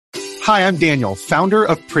Hi, I'm Daniel, founder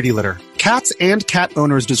of Pretty Litter. Cats and cat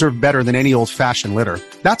owners deserve better than any old-fashioned litter.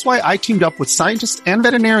 That's why I teamed up with scientists and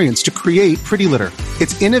veterinarians to create Pretty Litter.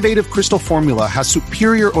 Its innovative crystal formula has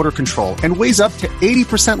superior odor control and weighs up to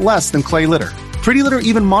 80% less than clay litter. Pretty Litter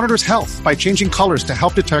even monitors health by changing colors to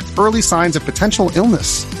help detect early signs of potential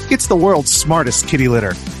illness. It's the world's smartest kitty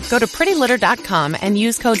litter. Go to prettylitter.com and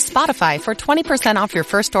use code SPOTIFY for 20% off your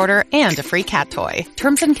first order and a free cat toy.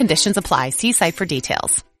 Terms and conditions apply. See site for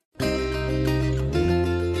details.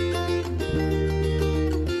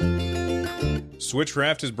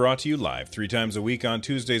 Switchcraft is brought to you live 3 times a week on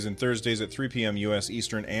Tuesdays and Thursdays at 3 p.m. U.S.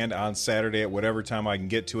 Eastern and on Saturday at whatever time I can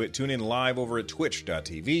get to it. Tune in live over at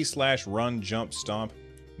twitch.tv/runjumpstomp.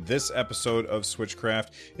 This episode of Switchcraft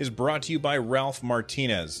is brought to you by Ralph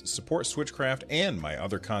Martinez. Support Switchcraft and my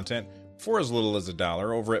other content for as little as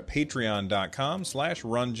 $1 over at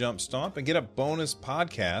patreon.com/runjumpstomp and get a bonus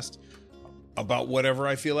podcast about whatever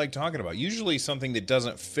I feel like talking about. Usually something that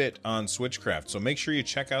doesn't fit on Switchcraft. So make sure you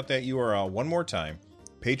check out that URL one more time.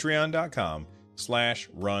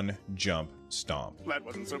 Patreon.com/runjumpstomp. That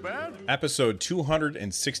wasn't so bad. Episode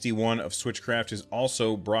 261 of Switchcraft is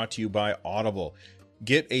also brought to you by Audible.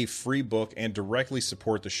 Get a free book and directly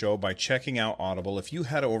support the show by checking out Audible. If you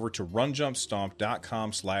head over to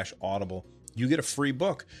runjumpstomp.com/audible, you get a free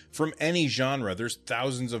book from any genre. There's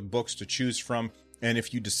thousands of books to choose from. And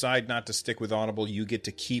if you decide not to stick with Audible, you get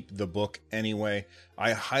to keep the book anyway.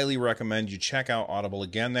 I highly recommend you check out Audible.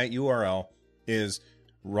 Again, that URL is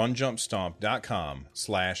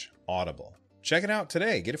runjumpstomp.com/audible. Check it out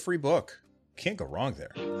today. Get a free book. Can't go wrong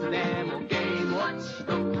there.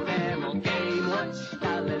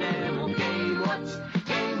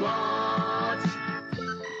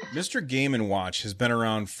 Mr. Game & Watch has been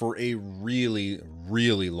around for a really,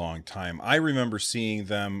 really long time. I remember seeing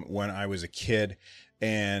them when I was a kid,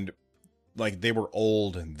 and like they were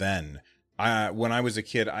old then. When I was a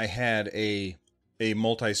kid, I had a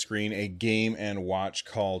multi-screen, a Game & Watch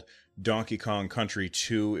called Donkey Kong Country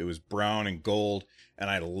 2. It was brown and gold, and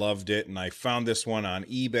I loved it. And I found this one on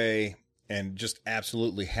eBay and just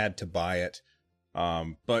absolutely had to buy it.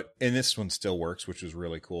 And this one still works, which was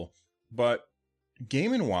really cool. But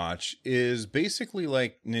Game & Watch is basically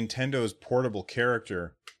like Nintendo's portable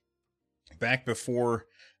character back before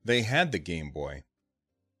they had the Game Boy.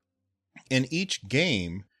 And each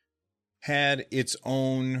game had its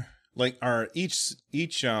own, each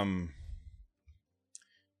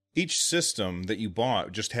system that you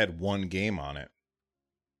bought just had one game on it.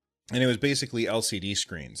 And it was basically LCD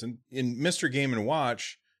screens. And Mr. Game &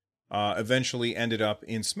 Watch eventually ended up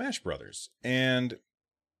in Smash Brothers. And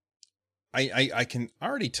I can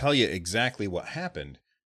already tell you exactly what happened.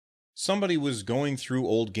 Somebody was going through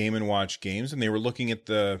old Game & Watch games, and they were looking at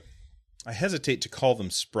I hesitate to call them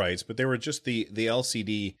sprites, but they were just the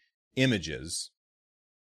LCD images.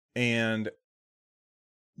 And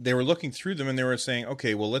they were looking through them, and they were saying,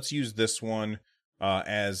 okay, well, let's use this one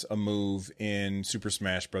as a move in Super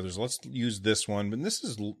Smash Brothers. Let's use this one. But this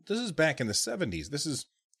is back in the 70s. This is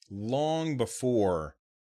long before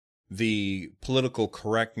the political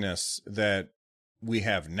correctness that we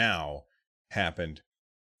have now happened.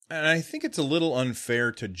 And I think it's a little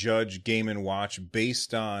unfair to judge Game & Watch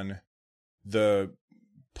based on the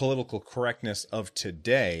political correctness of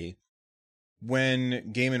today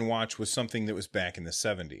when Game & Watch was something that was back in the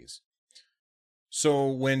 70s. So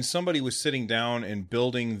when somebody was sitting down and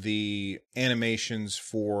building the animations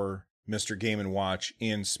for Mr. Game & Watch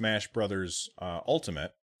in Smash Brothers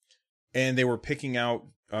Ultimate, and they were picking out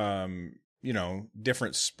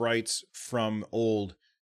different sprites from old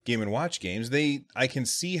Game & Watch games, I can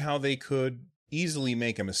see how they could easily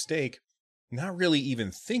make a mistake, not really even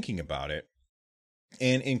thinking about it,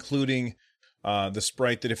 and including the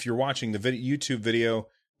sprite that if you're watching the YouTube video,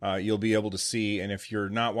 you'll be able to see, and if you're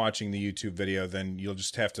not watching the YouTube video, then you'll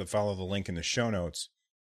just have to follow the link in the show notes,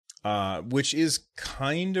 which is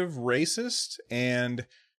kind of racist and,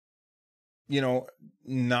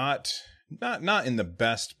 not in the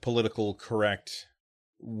best political correct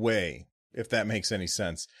way, if that makes any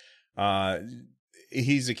sense.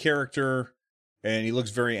 He's a character and he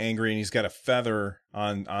looks very angry and he's got a feather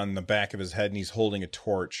on the back of his head and he's holding a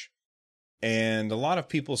torch. And a lot of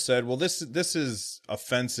people said, well, this is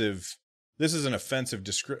offensive. This is an offensive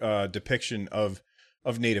depiction of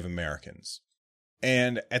Native Americans.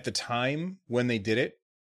 And at the time when they did it,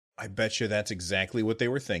 I bet you that's exactly what they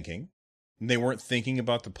were thinking. They weren't thinking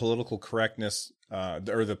about the political correctness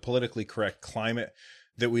or the politically correct climate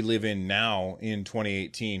that we live in now in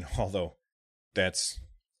 2018, although that's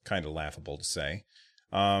kind of laughable to say.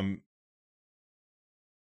 But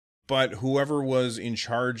But whoever was in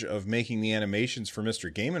charge of making the animations for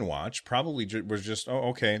Mr. Game & Watch probably was just,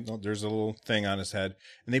 oh, okay, well, there's a little thing on his head.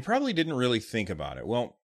 And they probably didn't really think about it.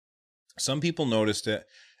 Well, some people noticed it,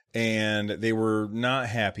 and they were not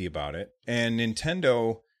happy about it. And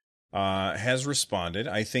Nintendo has responded.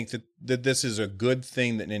 I think that this is a good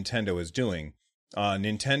thing that Nintendo is doing.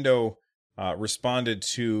 Nintendo responded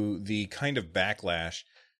to the kind of backlash.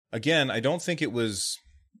 Again, I don't think it was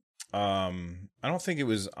on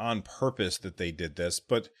purpose that they did this,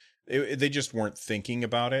 but they just weren't thinking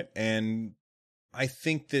about it. And I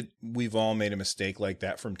think that we've all made a mistake like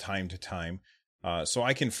that from time to time. So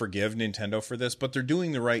I can forgive Nintendo for this, but they're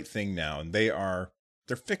doing the right thing now, and they're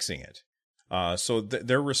fixing it. So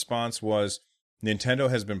their response was, Nintendo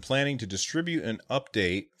has been planning to distribute an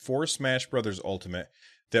update for Smash Bros. Ultimate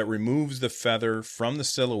that removes the feather from the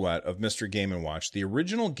silhouette of Mr. Game & Watch. The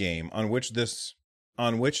original game on which this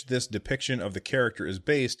depiction of the character is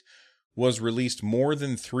based was released more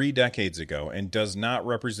than 3 decades ago and does not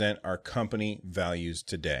represent our company values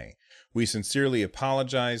today. We sincerely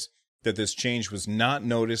apologize that this change was not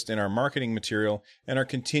noticed in our marketing material and are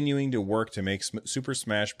continuing to work to make Super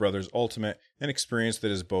Smash Bros. Ultimate an experience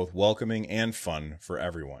that is both welcoming and fun for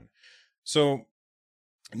everyone. So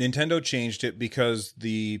Nintendo changed it because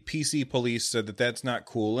the PC police said that that's not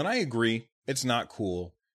cool, and I agree, it's not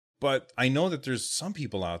cool. But I know that there's some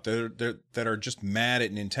people out there that are just mad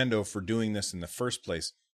at Nintendo for doing this in the first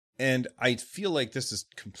place. And I feel like this is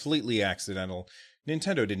completely accidental.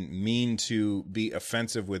 Nintendo didn't mean to be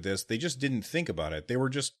offensive with this. They just didn't think about it. They were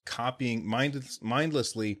just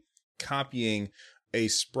mindlessly copying a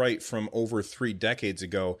sprite from over 3 decades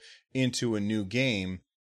ago into a new game.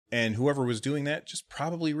 And whoever was doing that just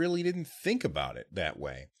probably really didn't think about it that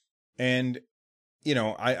way. And you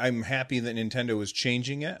know, I'm happy that Nintendo is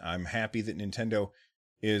changing it. I'm happy that Nintendo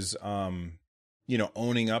is,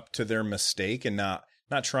 owning up to their mistake and not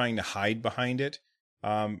trying to hide behind it.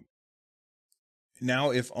 Now,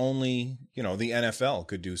 if only, the NFL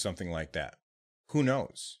could do something like that. Who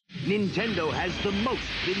knows? Nintendo has the most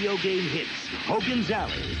video game hits. Hogan's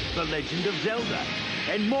Alley, The Legend of Zelda,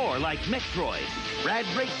 and more like Metroid, Rad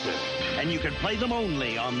Racer. And you can play them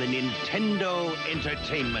only on the Nintendo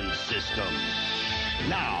Entertainment System.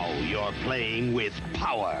 Now you're playing with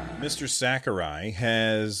power. Mr. Sakurai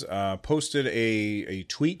has posted a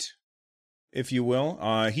tweet, if you will.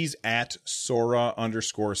 He's at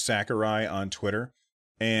Sora_Sakurai on Twitter.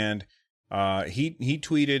 And he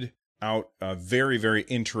tweeted out a very, very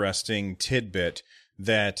interesting tidbit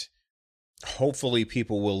that hopefully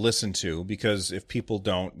people will listen to, because if people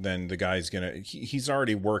don't, then the guy's he's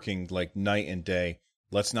already working like night and day.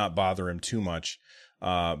 Let's not bother him too much.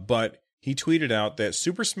 But he tweeted out that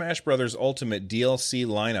Super Smash Bros. Ultimate DLC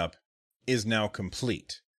lineup is now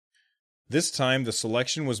complete. This time, the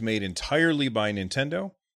selection was made entirely by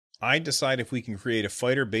Nintendo. I decide if we can create a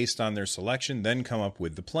fighter based on their selection, then come up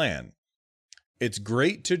with the plan. It's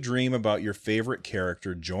great to dream about your favorite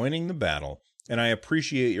character joining the battle, and I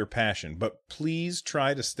appreciate your passion, but please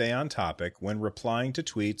try to stay on topic when replying to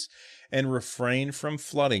tweets and refrain from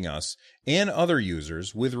flooding us and other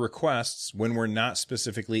users with requests when we're not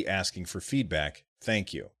specifically asking for feedback.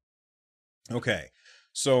 Thank you. Okay,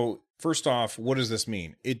 so first off, what does this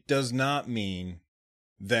mean? It does not mean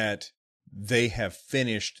that they have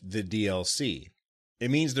finished the DLC.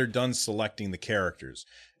 It means they're done selecting the characters.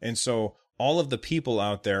 And so all of the people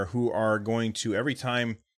out there who are going to, every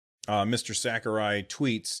time Mr. Sakurai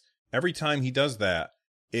tweets, every time he does that,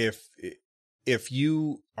 if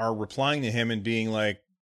you are replying to him and being like,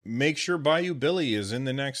 make sure Bayou Billy is in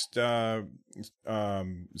the next, or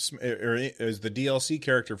is the DLC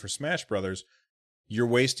character for Smash Brothers, you're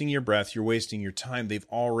wasting your breath, you're wasting your time. They've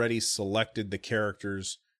already selected the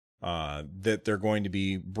characters that they're going to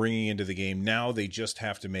be bringing into the game. Now they just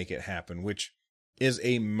have to make it happen, which is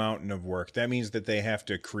a mountain of work. That means that they have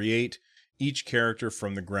to create each character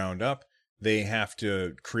from the ground up. They have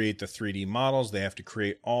to create the 3D models. They have to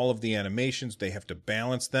create all of the animations. They have to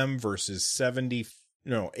balance them versus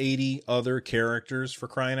 80 other characters, for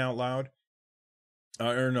crying out loud.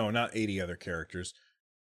 Or no, not 80 other characters.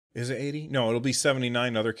 Is it 80? No, it'll be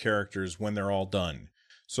 79 other characters when they're all done.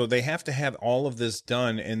 So they have to have all of this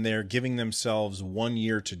done, and they're giving themselves 1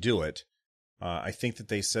 year to do it. I think that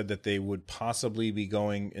they said that they would possibly be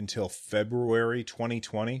going until February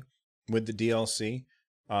 2020 with the DLC.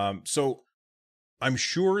 So I'm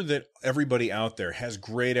sure that everybody out there has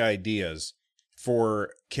great ideas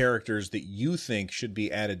for characters that you think should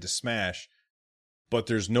be added to Smash, but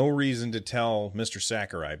there's no reason to tell Mr.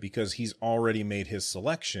 Sakurai because he's already made his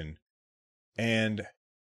selection. And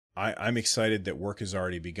I'm excited that work has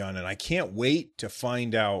already begun, and I can't wait to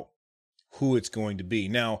find out who it's going to be.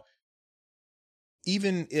 Now,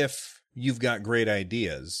 even if you've got great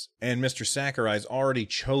ideas and Mr. Sakurai's already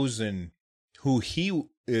chosen who he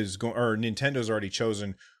is going, or Nintendo's already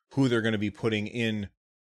chosen who they're going to be putting in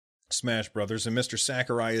Smash Brothers, and Mr.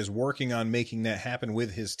 Sakurai is working on making that happen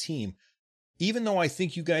with his team, even though I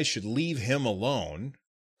think you guys should leave him alone,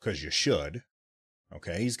 because you should,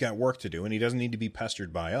 okay, he's got work to do and he doesn't need to be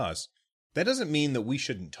pestered by us. That doesn't mean that we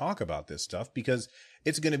shouldn't talk about this stuff, because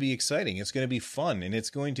it's going to be exciting, it's going to be fun, and it's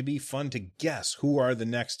going to be fun to guess who are the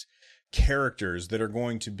next characters that are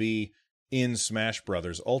going to be in Smash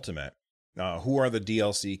Brothers Ultimate. Who are the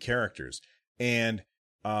DLC characters? And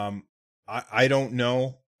I don't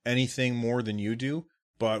know anything more than you do,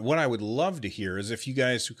 but what I would love to hear is if you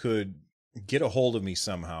guys could get a hold of me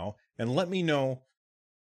somehow and let me know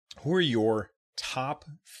who are your top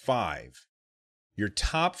 5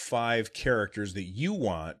 characters that you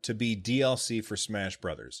want to be DLC for Smash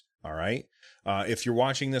Brothers. All right. If you're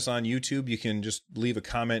watching this on YouTube, you can just leave a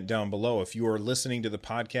comment down below. If you are listening to the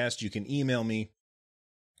podcast, you can email me,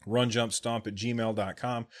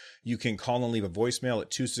 runjumpstomp@gmail.com. You can call and leave a voicemail at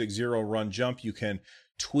 260-RUN-JUMP. You can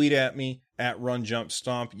tweet at me at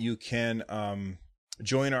runjumpstomp. You can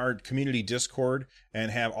join our community Discord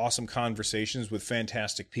and have awesome conversations with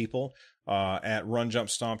fantastic people at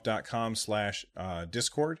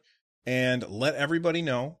runjumpstomp.com/Discord. And let everybody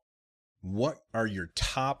know what are your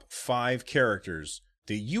top 5 characters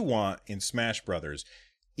that you want in Smash Brothers,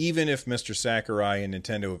 even if Mr. Sakurai and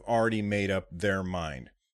Nintendo have already made up their mind.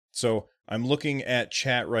 So I'm looking at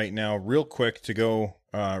chat right now real quick to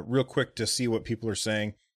see what people are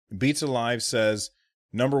saying. Beats Alive says,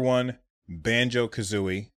 number 1,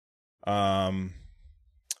 Banjo-Kazooie. Wyvern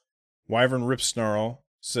Rip Snarl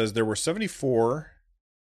says there were 74.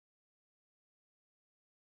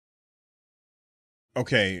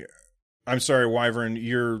 Okay, I'm sorry, Wyvern.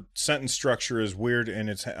 Your sentence structure is weird, and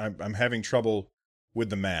I'm having trouble with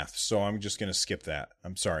the math, so I'm just going to skip that.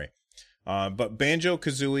 I'm sorry. But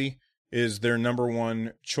Banjo-Kazooie is their number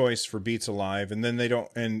 1 choice for Beats Alive, and then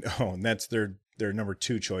and that's their number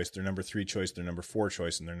 2 choice, their number 3 choice, their number 4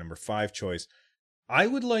 choice, and their number 5 choice. I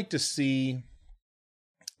would like to see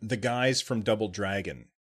the guys from Double Dragon.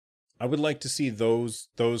 I would like to see those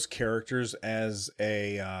characters as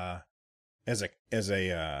a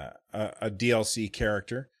DLC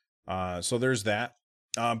character. So there's that.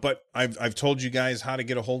 But I've told you guys how to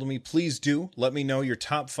get a hold of me. Please do let me know your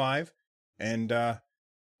top 5. And oh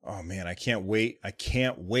man, I can't wait. I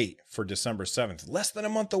can't wait for December 7th. Less than a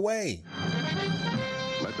month away.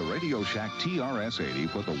 Let the Radio Shack TRS-80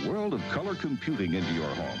 put the world of color computing into your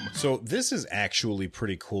home. So this is actually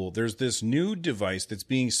pretty cool. There's this new device that's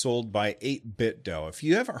being sold by 8BitDo. If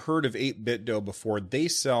you haven't heard of 8BitDo before, they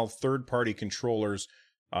sell third-party controllers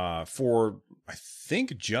for, I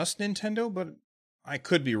think, just Nintendo, but I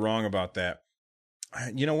could be wrong about that.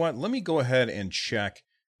 You know what? Let me go ahead and check.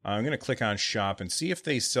 I'm going to click on shop and see if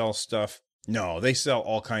they sell stuff. No, they sell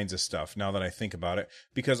all kinds of stuff now that I think about it,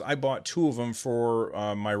 because I bought 2 of them for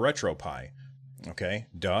my RetroPie. Okay,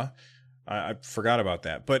 duh. I forgot about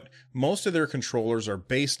that. But most of their controllers are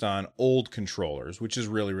based on old controllers, which is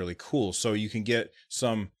really, really cool. So you can get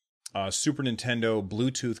some Super Nintendo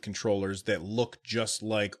Bluetooth controllers that look just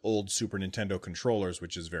like old Super Nintendo controllers,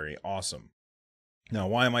 which is very awesome. Now,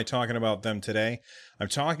 why am I talking about them today? I'm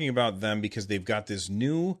talking about them because they've got this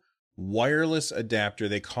new wireless adapter.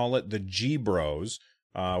 They call it the G-Bros,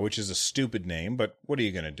 which is a stupid name, but what are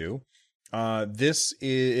you going to do? This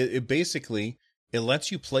is basically, it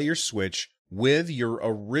lets you play your Switch with your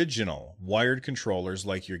original wired controllers,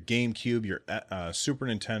 like your GameCube, your Super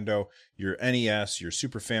Nintendo, your NES, your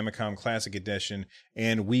Super Famicom Classic Edition,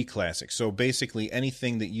 and Wii Classic. So basically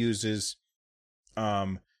anything that uses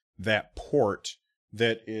that port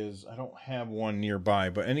that is, I don't have one nearby,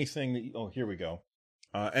 but anything that, oh, here we go.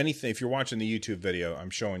 Anything, if you're watching the YouTube video, I'm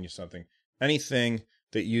showing you something. Anything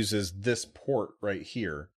that uses this port right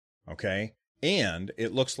here, okay? And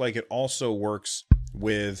it looks like it also works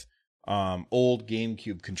with old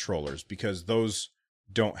GameCube controllers, because those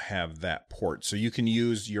don't have that port. So you can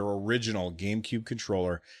use your original GameCube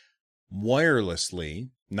controller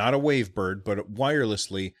wirelessly, not a Wavebird, but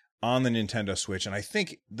wirelessly on the Nintendo Switch. And I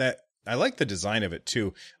think that I like the design of it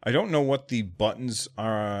too. I don't know what the buttons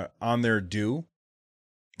are on there do,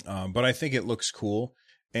 but I think it looks cool.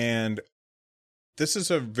 And this is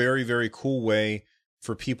a very, very cool way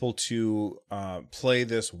for people to play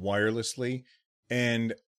this wirelessly.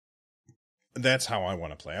 And that's how I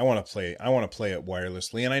want to play. I want to play it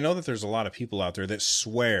wirelessly. And I know that there's a lot of people out there that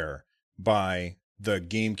swear by the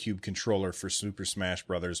GameCube controller for Super Smash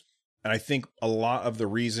Brothers. And I think a lot of the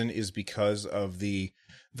reason is because of the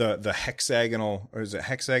hexagonal, or is it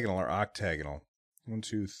hexagonal or octagonal? 1,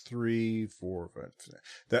 2, 3, 4, 5, 6.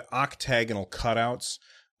 The octagonal cutouts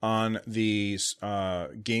on the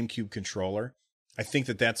GameCube controller. I think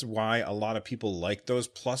that's why a lot of people like those.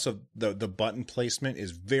 Plus, the button placement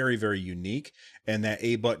is very, very unique, and that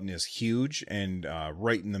A button is huge and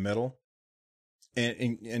right in the middle.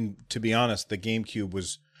 And to be honest, the GameCube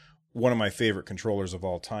was one of my favorite controllers of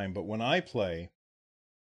all time. But when I play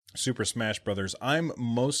Super Smash Brothers, I'm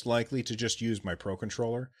most likely to just use my Pro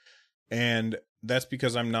Controller. And that's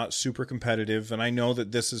because I'm not super competitive. And I know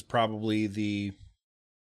that this is probably the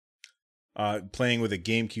playing with a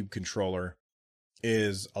GameCube controller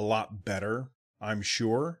is a lot better, I'm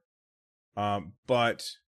sure.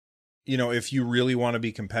 But, you know, if you really want to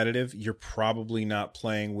be competitive, you're probably not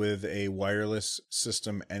playing with a wireless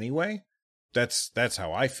system anyway. That's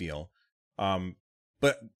how I feel.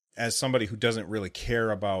 But as somebody who doesn't really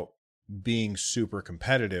care about being super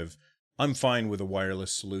competitive, I'm fine with a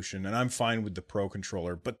wireless solution, and I'm fine with the Pro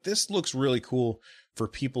Controller. But this looks really cool for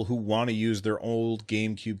people who want to use their old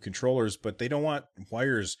GameCube controllers, but they don't want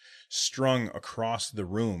wires strung across the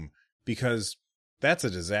room, because that's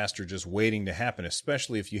a disaster just waiting to happen,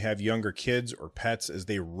 especially if you have younger kids or pets as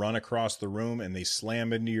they run across the room and they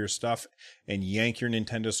slam into your stuff and yank your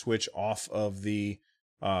Nintendo Switch off of the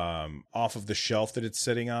shelf that it's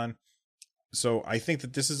sitting on. So I think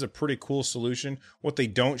that this is a pretty cool solution. What they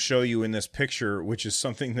don't show you in this picture, which is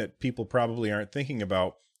something that people probably aren't thinking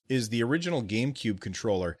about, is the original GameCube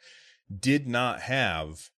controller did not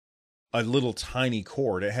have a little tiny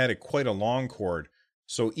cord. It had quite a long cord.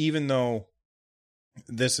 So even though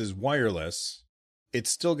this is wireless, it's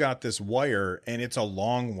still got this wire, and it's a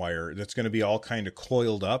long wire that's going to be all kind of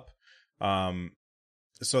coiled up.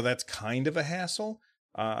 So that's kind of a hassle.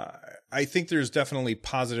 I think there's definitely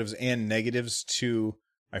positives and negatives to,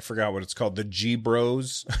 I forgot what it's called, the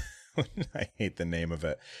G-Bros. I hate the name of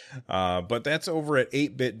it. But that's over at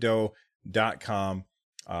 8bitdo.com.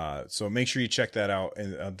 So make sure you check that out.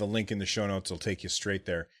 And the link in the show notes will take you straight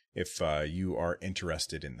there if you are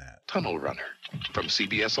interested in that. Tunnel Runner from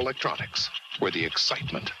CBS Electronics, where the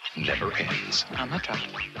excitement never ends. I'm not trapped.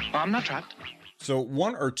 I'm not trapped. So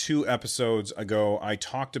 1 or 2 episodes ago, I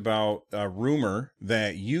talked about a rumor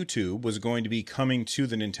that YouTube was going to be coming to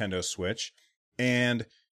the Nintendo Switch. And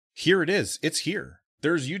here it is. It's here.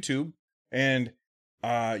 There's YouTube. And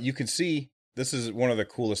you can see this is one of the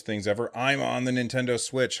coolest things ever. I'm on the Nintendo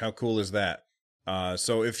Switch. How cool is that?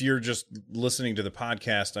 So if you're just listening to the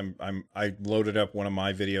podcast, I loaded up one of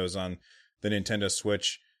my videos on the Nintendo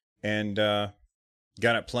Switch and got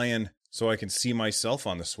it playing so I can see myself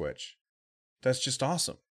on the Switch. That's just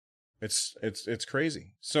awesome. It's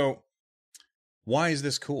crazy. So why is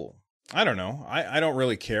this cool? I don't know. I don't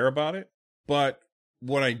really care about it. But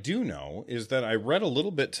what I do know is that I read a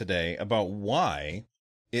little bit today about why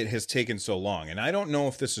it has taken so long. And I don't know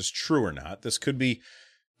if this is true or not. This could be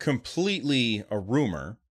completely a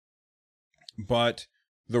rumor. But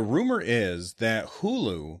the rumor is that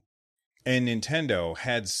Hulu and Nintendo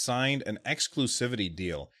had signed an exclusivity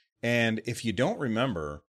deal. And if you don't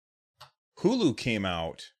remember, Hulu came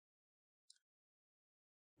out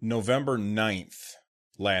November 9th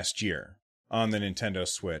last year on the Nintendo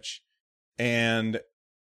Switch. And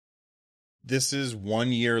this is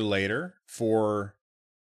 1 year later for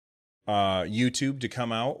YouTube to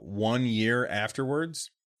come out 1 year afterwards.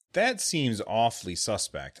 That seems awfully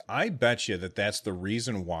suspect. I bet you that that's the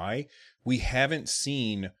reason why we haven't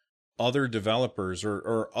seen other developers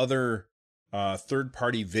or other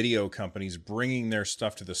third-party video companies bringing their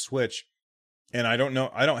stuff to the Switch. And I don't know,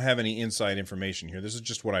 I don't have any inside information here. This is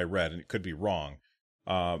just what I read, and it could be wrong.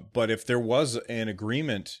 But if there was an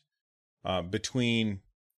agreement between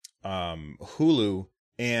Hulu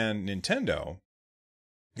and Nintendo,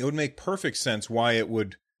 it would make perfect sense why it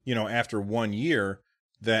would, after 1 year,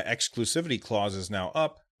 the exclusivity clause is now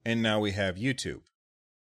up, and now we have YouTube.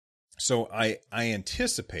 So I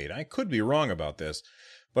anticipate, I could be wrong about this,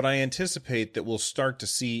 but I anticipate that we'll start to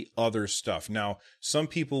see other stuff. Now, some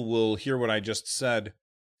people will hear what I just said,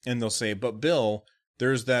 and they'll say, but Bill,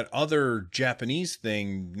 there's that other Japanese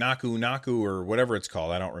thing, Naku Naku, or whatever it's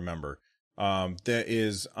called, I don't remember, that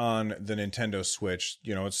is on the Nintendo Switch.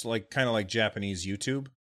 It's kind of like Japanese YouTube.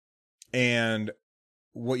 And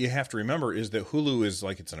what you have to remember is that Hulu is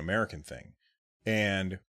it's an American thing.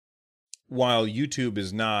 And while YouTube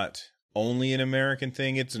is not only an American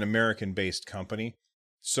thing, it's an American-based company.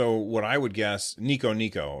 So what I would guess, Nico,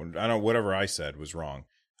 whatever I said was wrong.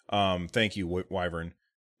 Thank you, Wyvern.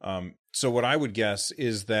 So what I would guess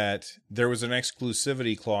is that there was an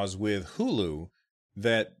exclusivity clause with Hulu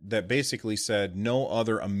that basically said no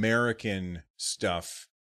other American stuff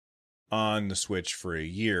on the Switch for a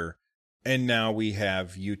year. And now we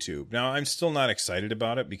have YouTube. Now, I'm still not excited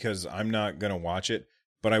about it because I'm not going to watch it.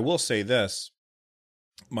 But I will say this.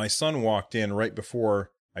 My son walked in right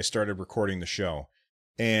before I started recording the show.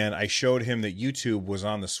 And I showed him that YouTube was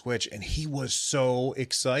on the Switch. And he was so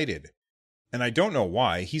excited. And I don't know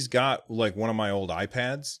why. He's got like one of my old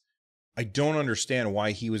iPads. I don't understand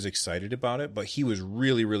why he was excited about it. But he was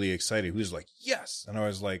really, really excited. He was like, yes. And I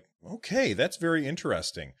was like, okay, that's very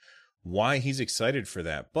interesting. Why he's excited for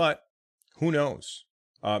that. But who knows?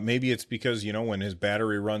 Maybe it's because, when his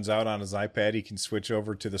battery runs out on his iPad, he can switch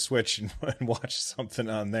over to the Switch and watch something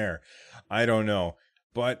on there. I don't know.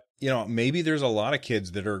 But, maybe there's a lot of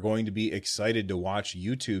kids that are going to be excited to watch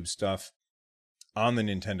YouTube stuff on the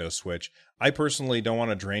Nintendo Switch. I personally don't want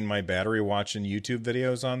to drain my battery watching YouTube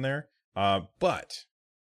videos on there. But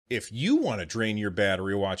if you want to drain your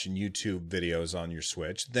battery watching YouTube videos on your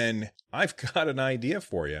Switch, then I've got an idea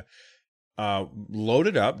for you. Load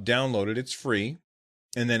it up, download it, it's free.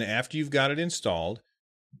 And then after you've got it installed,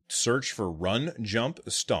 search for Run, Jump,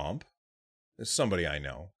 Stomp. It's somebody I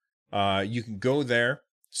know. You can go there,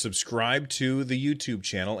 subscribe to the YouTube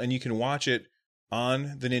channel, and you can watch it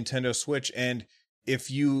on the Nintendo Switch. And if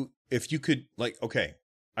you could, okay,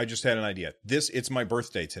 I just had an idea. It's my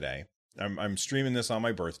birthday today. I'm streaming this on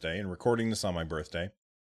my birthday and recording this on my birthday.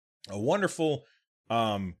 A wonderful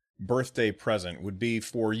birthday present would be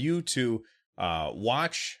for you to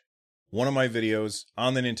watch one of my videos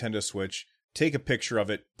on the Nintendo Switch, take a picture of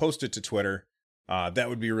it, post it to Twitter. That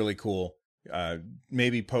would be really cool.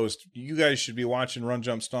 Maybe post, you guys should be watching Run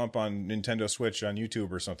Jump Stomp on Nintendo Switch on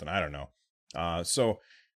YouTube or something. I don't know. So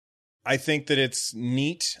I think that it's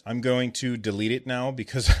neat. I'm going to delete it now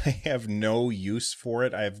because I have no use for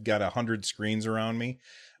it. I've got 100 screens around me.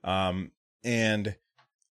 And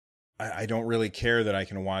I don't really care that I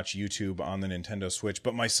can watch YouTube on the Nintendo Switch,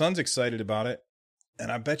 but my son's excited about it.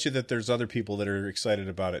 And I bet you that there's other people that are excited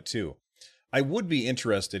about it too. I would be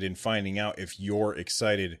interested in finding out if you're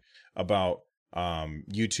excited about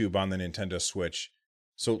YouTube on the Nintendo Switch.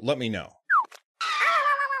 So let me know.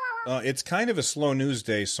 It's kind of a slow news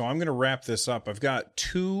day, so I'm going to wrap this up. I've got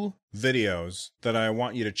 2 videos that I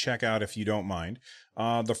want you to check out if you don't mind.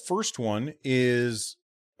 The first one is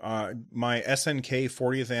my SNK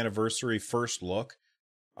 40th anniversary first look.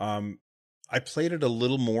 I played it a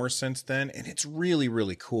little more since then, and it's really,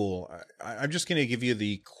 really cool. I'm just going to give you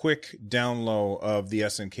the quick down low of the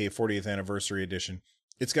SNK 40th Anniversary Edition.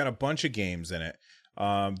 It's got a bunch of games in it.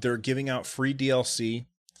 They're giving out free DLC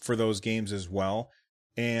for those games as well.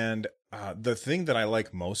 And the thing that I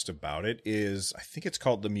like most about it is, I think it's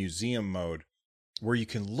called the Museum Mode, where you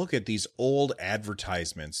can look at these old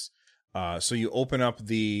advertisements. So you open up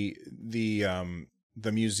the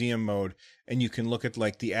Museum Mode, and you can look at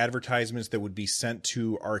like the advertisements that would be sent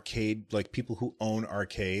to arcade, like people who own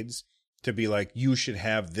arcades, to be like, you should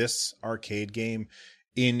have this arcade game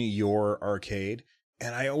in your arcade.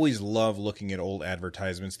 And I always love looking at old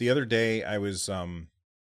advertisements. The other day I was on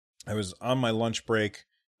my lunch break,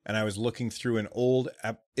 and I was looking through an old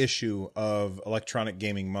issue of Electronic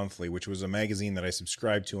Gaming Monthly, which was a magazine that I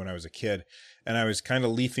subscribed to when I was a kid. And I was kind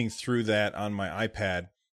of leafing through that on my iPad,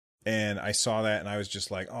 and I saw that, and I was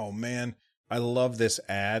just like, oh man, I love this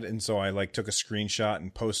ad. And so I took a screenshot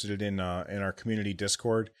and posted it in our community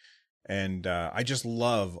Discord. And I just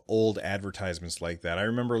love old advertisements like that. I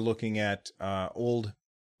remember looking at old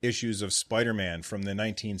issues of Spider-Man from the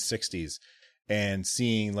 1960s and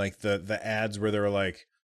seeing the ads where they were like,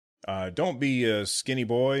 don't be a skinny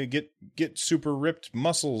boy, get super ripped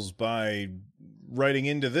muscles by writing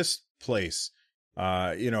into this place.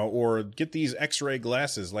 Or get these X-ray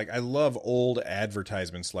glasses. I love old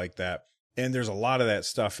advertisements like that. And there's a lot of that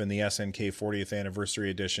stuff in the SNK 40th Anniversary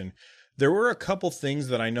Edition. There were a couple things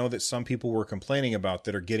that I know that some people were complaining about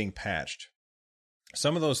that are getting patched.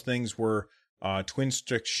 Some of those things were twin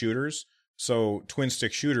stick shooters. So twin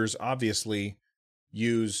stick shooters obviously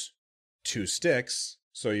use 2 sticks.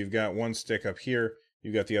 So you've got one stick up here,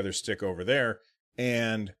 you've got the other stick over there.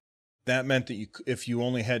 And that meant that if you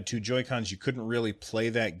only had 2 Joy-Cons, you couldn't really play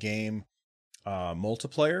that game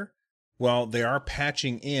multiplayer. Well, they are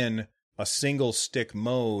patching in a single stick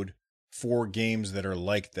mode for games that are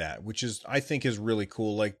like that, which I think is really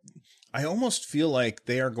cool. I almost feel like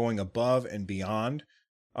they are going above and beyond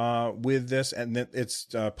with this, and it's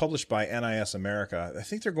published by NIS America. I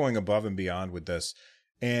think they're going above and beyond with this,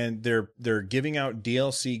 and they're giving out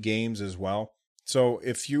DLC games as well. So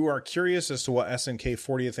if you are curious as to what SNK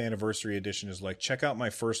 40th Anniversary Edition is like, check out my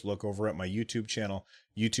first look over at my YouTube channel,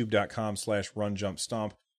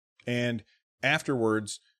 youtube.com/runjumpstomp. And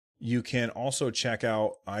afterwards, you can also check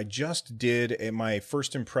out, I just did my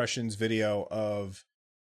first impressions video of,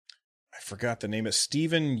 I forgot the name of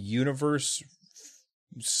Steven Universe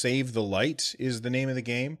Save the Light is the name of the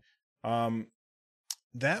game. I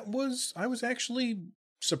was actually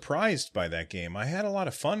surprised by that game. I had a lot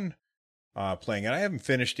of fun playing it. I haven't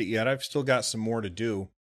finished it yet. I've still got some more to do.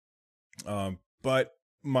 But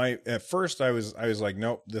at first I was like,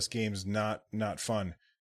 nope, this game's not fun.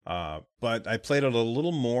 But I played it a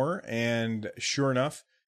little more, and sure enough,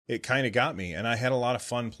 it kind of got me, and I had a lot of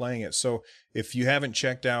fun playing it. So if you haven't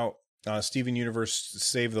checked out Steven Universe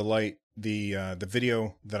Save the Light, the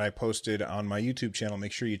video that I posted on my YouTube channel,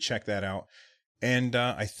 make sure you check that out. And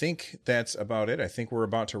I think that's about it. I think we're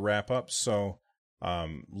about to wrap up. So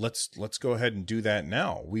let's go ahead and do that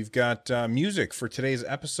now. We've got music for today's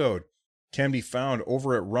episode. Can be found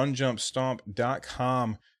over at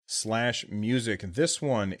runjumpstomp.com/music. This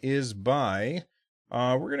one is by,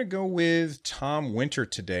 we're going to go with Tom Winter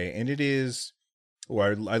today. And it is,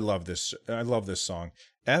 I love this. I love this song.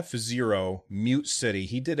 F-Zero Mute City.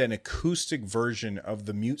 He did an acoustic version of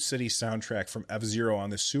the Mute City soundtrack from F-Zero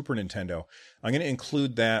on the Super Nintendo. I'm going to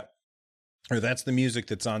include that, or that's the music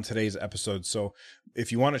that's on today's episode. So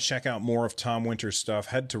if you want to check out more of Tom Winter's stuff,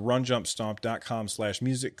 head to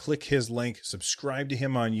runjumpstomp.com/music, click his link, subscribe to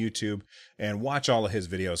him on YouTube, and watch all of his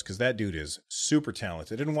videos, because that dude is super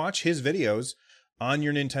talented. And watch his videos on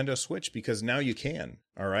your Nintendo Switch, because now you can.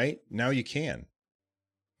 All right? Now you can.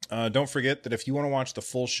 Don't forget that if you want to watch the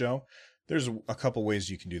full show, there's a couple ways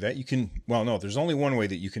you can do that. There's only one way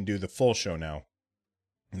that you can do the full show now,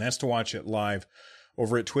 and that's to watch it live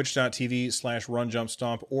over at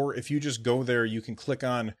twitch.tv/runjumpstomp. Or if you just go there, you can click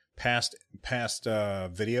on past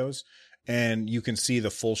videos, and you can see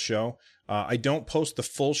the full show. I don't post the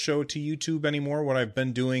full show to YouTube anymore. What I've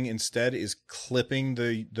been doing instead is clipping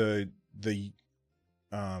that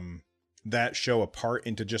show apart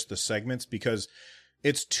into just the segments, because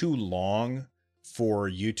it's too long for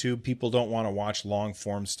YouTube. People don't want to watch long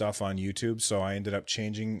form stuff on YouTube. So I ended up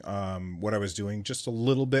changing what I was doing just a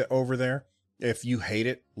little bit over there. If you hate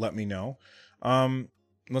it, let me know.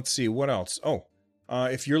 Let's see, what else?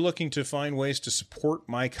 If you're looking to find ways to support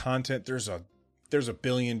my content, there's a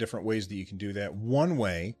billion different ways that you can do that. One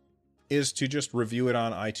way is to just review it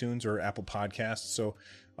on iTunes or Apple Podcasts. So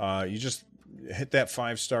you just hit that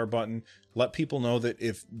 5-star button. Let people know that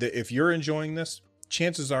if you're enjoying this,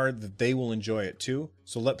 chances are that they will enjoy it too.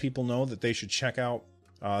 So let people know that they should check out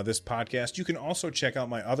this podcast. You can also check out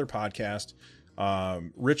my other podcast.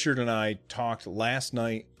 Richard and I talked last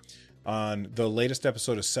night on the latest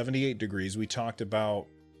episode of 78 Degrees. We talked about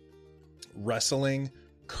wrestling,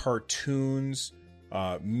 cartoons,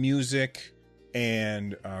 music,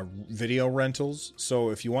 and video rentals.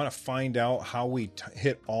 So if you want to find out how we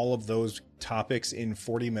hit all of those topics in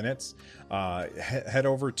 40 minutes, head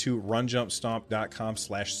over to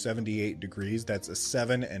runjumpstomp.com/78 degrees. That's a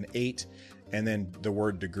 7 and 8 and then the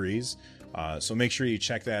word degrees. So make sure you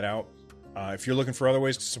check that out. If you're looking for other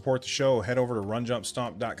ways to support the show, head over to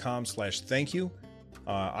runjumpstomp.com/thank-you.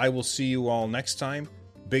 I will see you all next time.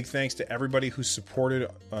 Big thanks to everybody who supported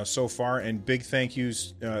so far, and big thank you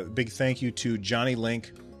to Johnny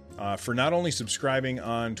Link for not only subscribing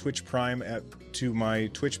on Twitch Prime to my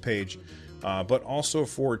Twitch page, but also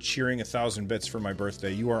for cheering 1,000 bits for my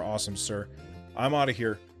birthday. You are awesome, sir. I'm out of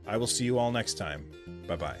here. I will see you all next time.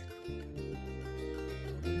 Bye-bye.